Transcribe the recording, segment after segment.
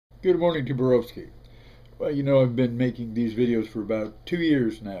Good morning to Borowski. Well, I've been making these videos for about 2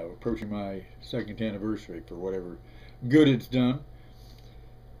 years now, approaching my second anniversary for whatever good it's done.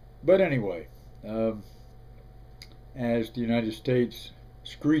 But anyway, um, as the United States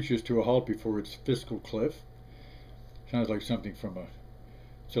screeches to a halt before its fiscal cliff, sounds like something from a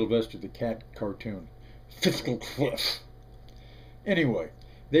Sylvester the Cat cartoon. Fiscal cliff. Anyway,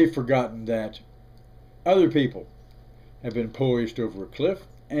 they've forgotten that other people have been poised over a cliff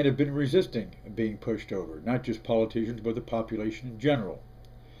and have been resisting being pushed over, not just politicians, but the population in general.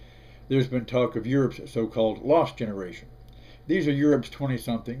 There's been talk of Europe's so-called lost generation. These are Europe's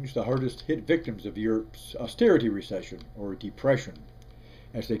 20-somethings, the hardest hit victims of Europe's austerity recession, or depression,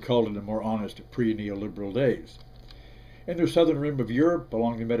 as they called it in more honest pre-neoliberal days. In the southern rim of Europe,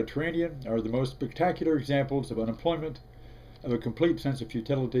 along the Mediterranean, are the most spectacular examples of unemployment, of a complete sense of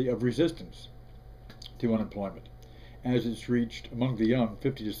futility, of resistance to unemployment, as it's reached among the young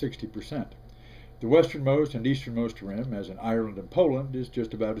 50 to 60%. The westernmost and easternmost rim, as in Ireland and Poland, is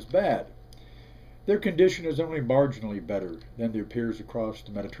just about as bad. Their condition is only marginally better than their peers across the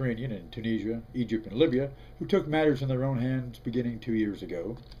Mediterranean in Tunisia, Egypt, and Libya, who took matters in their own hands beginning 2 years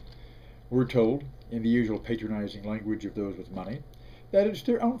ago. We're told, in the usual patronizing language of those with money, that it's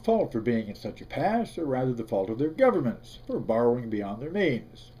their own fault for being in such a pass, or rather the fault of their governments, for borrowing beyond their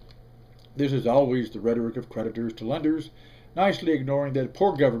means. This is always the rhetoric of creditors to lenders, nicely ignoring that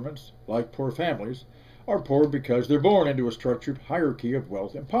poor governments, like poor families, are poor because they're born into a structured hierarchy of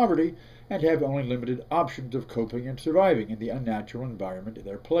wealth and poverty and have only limited options of coping and surviving in the unnatural environment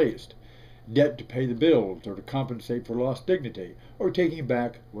they're placed. Debt to pay the bills, or to compensate for lost dignity, or taking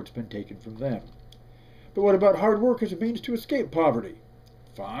back what's been taken from them. But what about hard work as a means to escape poverty?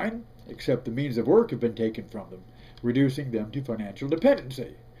 Fine, except the means of work have been taken from them, reducing them to financial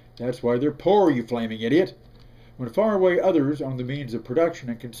dependency. That's why they're poor, you flaming idiot. When faraway others own the means of production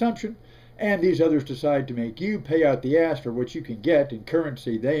and consumption, and these others decide to make you pay out the ass for what you can get in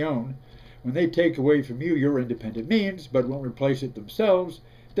currency they own, when they take away from you your independent means, but won't replace it themselves,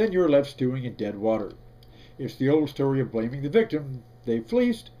 then you're left stewing in dead water. It's the old story of blaming the victim they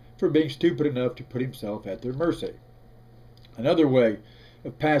fleeced for being stupid enough to put himself at their mercy. Another way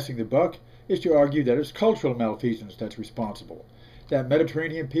of passing the buck is to argue that it's cultural malfeasance that's responsible, that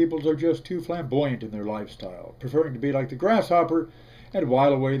Mediterranean peoples are just too flamboyant in their lifestyle, preferring to be like the grasshopper and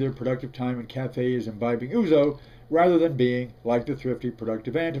while away their productive time in cafes imbibing ouzo, rather than being like the thrifty,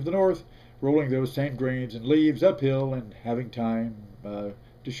 productive ant of the north, rolling those same grains and leaves uphill and having time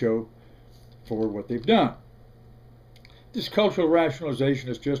to show for what they've done. This cultural rationalization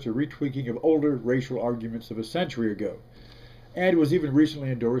is just a retweaking of older racial arguments of a century ago, and was even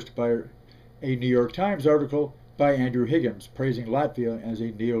recently endorsed by a New York Times article by Andrew Higgins, praising Latvia as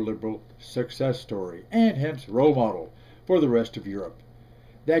a neoliberal success story, and hence role model for the rest of Europe.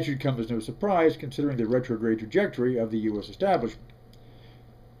 That should come as no surprise, considering the retrograde trajectory of the U.S. establishment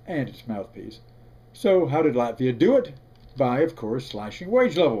and its mouthpiece. So how did Latvia do it? By, of course, slashing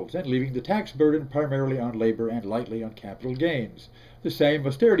wage levels and leaving the tax burden primarily on labor and lightly on capital gains. The same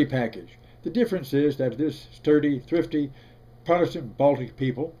austerity package. The difference is that this sturdy, thrifty, Protestant Baltic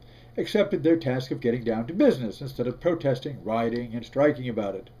people accepted their task of getting down to business instead of protesting, rioting, and striking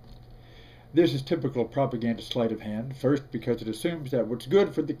about it. This is typical propaganda sleight of hand, first because it assumes that what's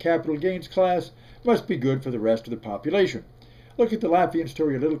good for the capital gains class must be good for the rest of the population. Look at the Latvian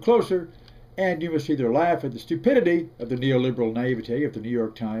story a little closer, and you must either laugh at the stupidity of the neoliberal naivete of the New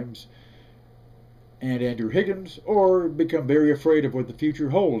York Times and Andrew Higgins, or become very afraid of what the future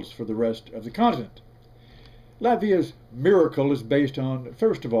holds for the rest of the continent. Latvia's miracle is based on,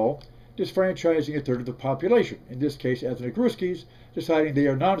 first of all, disfranchising a third of the population, in this case ethnic Ruskies, deciding they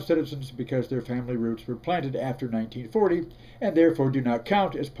are non-citizens because their family roots were planted after 1940 and therefore do not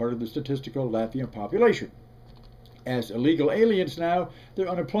count as part of the statistical Latvian population. As illegal aliens now, their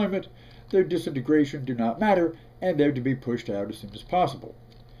unemployment, their disintegration do not matter, and they're to be pushed out as soon as possible.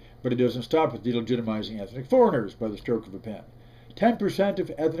 But it doesn't stop with delegitimizing ethnic foreigners by the stroke of a pen. 10%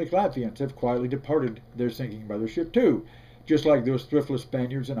 of ethnic Latvians have quietly departed their sinking mothership too, just like those thriftless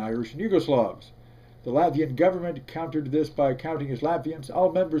Spaniards and Irish and Yugoslavs. The Latvian government countered this by counting as Latvians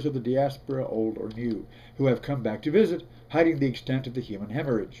all members of the diaspora, old or new, who have come back to visit, hiding the extent of the human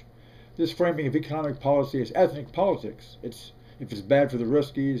hemorrhage. This framing of economic policy as ethnic politics, if it's bad for the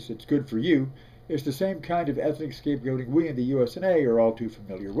Ruskies, it's good for you, is the same kind of ethnic scapegoating we in the USA are all too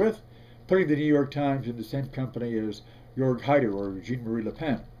familiar with, putting the New York Times in the same company as Jörg Haider or Jean-Marie Le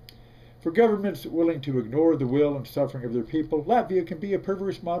Pen. For governments willing to ignore the will and suffering of their people, Latvia can be a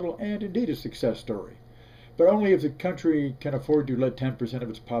perverse model and indeed a success story. But only if the country can afford to let 10% of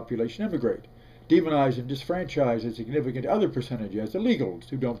its population emigrate. demonize and disfranchise a significant other percentage as illegals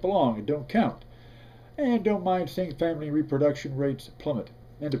who don't belong and don't count, and don't mind seeing family reproduction rates plummet,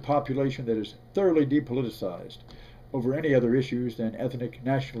 and a population that is thoroughly depoliticized over any other issues than ethnic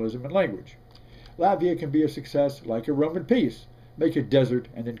nationalism and language. Latvia can be a success like a Roman peace. Make it desert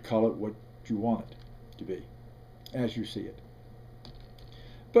and then call it what you want it to be, as you see it.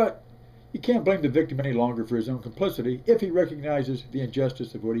 But you can't blame the victim any longer for his own complicity if he recognizes the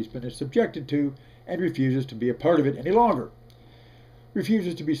injustice of what he's been subjected to and refuses to be a part of it any longer.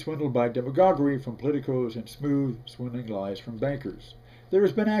 Refuses to be swindled by demagoguery from politicos and smooth, swindling lies from bankers. There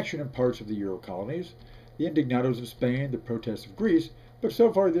has been action in parts of the Euro colonies, the indignados of Spain, the protests of Greece, but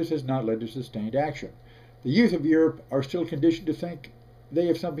so far this has not led to sustained action. The youth of Europe are still conditioned to think they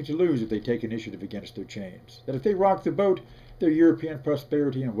have something to lose if they take initiative against their chains, that if they rock the boat, their European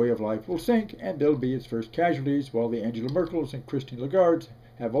prosperity and way of life will sink, and they'll be its first casualties, while the Angela Merkels and Christine Lagardes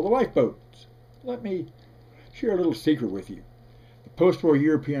have all the lifeboats. Let me share a little secret with you. The post-war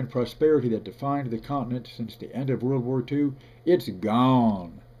European prosperity that defined the continent since the end of World War II, it's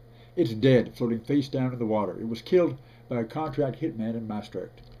gone. It's dead, floating face down in the water. It was killed by a contract hitman in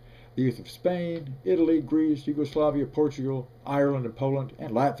Maastricht. The youth of Spain, Italy, Greece, Yugoslavia, Portugal, Ireland, and Poland,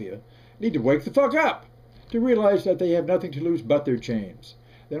 and Latvia need to wake the fuck up to realize that they have nothing to lose but their chains.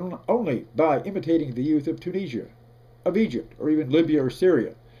 Then only by imitating the youth of Tunisia, of Egypt, or even Libya or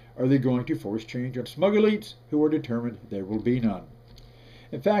Syria are they going to force change on smug elites who are determined there will be none.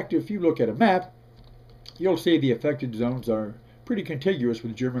 In fact, if you look at a map, you'll see the affected zones are pretty contiguous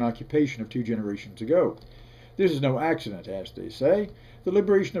with German occupation of 2 generations ago. This is no accident, as they say. The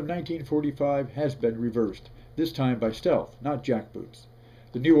liberation of 1945 has been reversed, this time by stealth, not jackboots.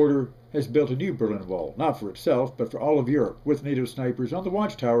 The new order has built a new Berlin Wall, not for itself, but for all of Europe, with NATO snipers on the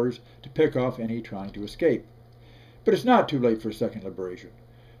watchtowers to pick off any trying to escape. But it's not too late for a second liberation.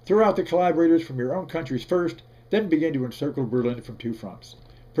 Throw out the collaborators from your own countries first, then begin to encircle Berlin from 2 fronts.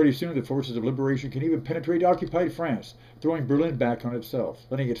 Pretty soon the forces of liberation can even penetrate occupied France, throwing Berlin back on itself,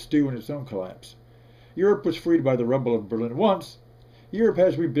 letting it stew in its own collapse. Europe was freed by the rubble of Berlin once. Europe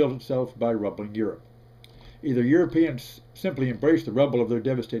has rebuilt itself by rubbling Europe. Either Europeans simply embrace the rubble of their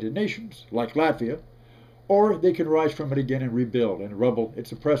devastated nations, like Latvia, or they can rise from it again and rebuild and rubble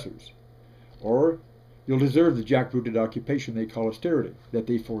its oppressors. Or you'll deserve the jackbooted occupation they call austerity that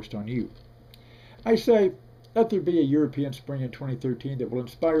they forced on you. I say, let there be a European spring in 2013 that will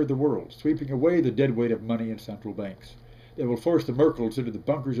inspire the world, sweeping away the dead weight of money in central banks, that will force the Merkels into the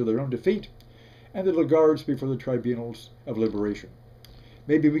bunkers of their own defeat, and the Lagardes before the tribunals of liberation.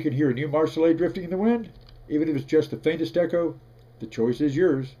 Maybe we can hear a new Marseillaise drifting in the wind, even if it's just the faintest echo. The choice is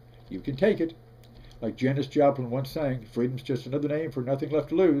yours. You can take it. Like Janis Joplin once sang, freedom's just another name for nothing left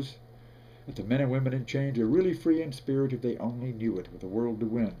to lose. That the men and women in chains are really free in spirit if they only knew it, with the world to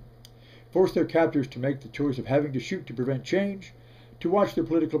win. Force their captors to make the choice of having to shoot to prevent change, to watch their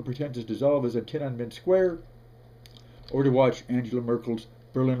political pretenses dissolve as a Tiananmen Square, or to watch Angela Merkel's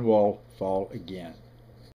Berlin Wall fall again.